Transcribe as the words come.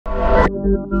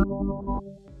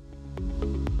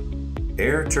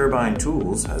Air Turbine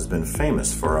Tools has been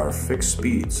famous for our fixed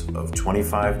speeds of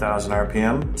 25,000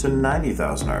 RPM to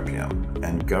 90,000 RPM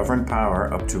and governed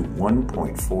power up to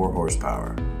 1.4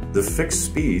 horsepower. The fixed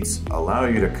speeds allow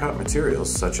you to cut materials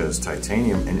such as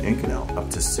titanium and Inconel up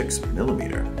to 6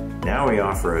 millimeter. Now we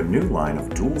offer a new line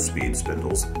of dual speed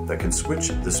spindles that can switch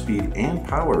the speed and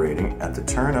power rating at the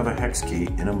turn of a hex key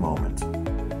in a moment.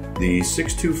 The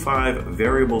 625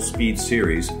 variable speed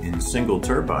series in single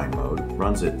turbine mode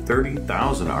runs at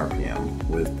 30,000 RPM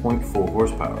with 0.4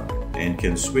 horsepower and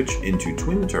can switch into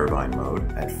twin turbine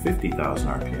mode at 50,000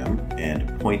 RPM and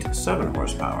 0.7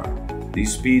 horsepower.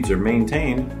 These speeds are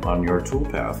maintained on your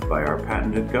toolpath by our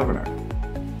patented governor.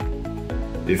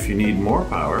 If you need more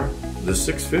power, the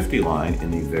 650 line in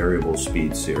the variable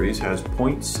speed series has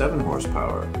 0.7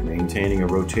 horsepower, maintaining a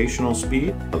rotational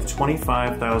speed of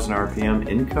 25,000 RPM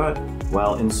in cut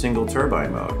while in single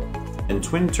turbine mode. In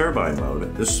twin turbine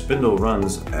mode, this spindle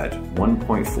runs at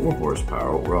 1.4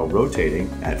 horsepower while rotating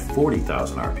at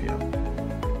 40,000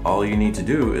 RPM. All you need to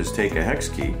do is take a hex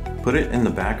key, put it in the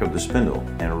back of the spindle,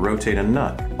 and rotate a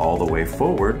nut all the way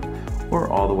forward or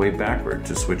all the way backward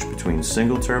to switch between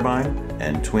single turbine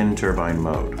and twin turbine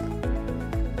mode.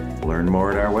 Learn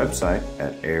more at our website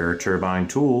at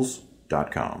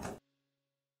airturbinetools.com.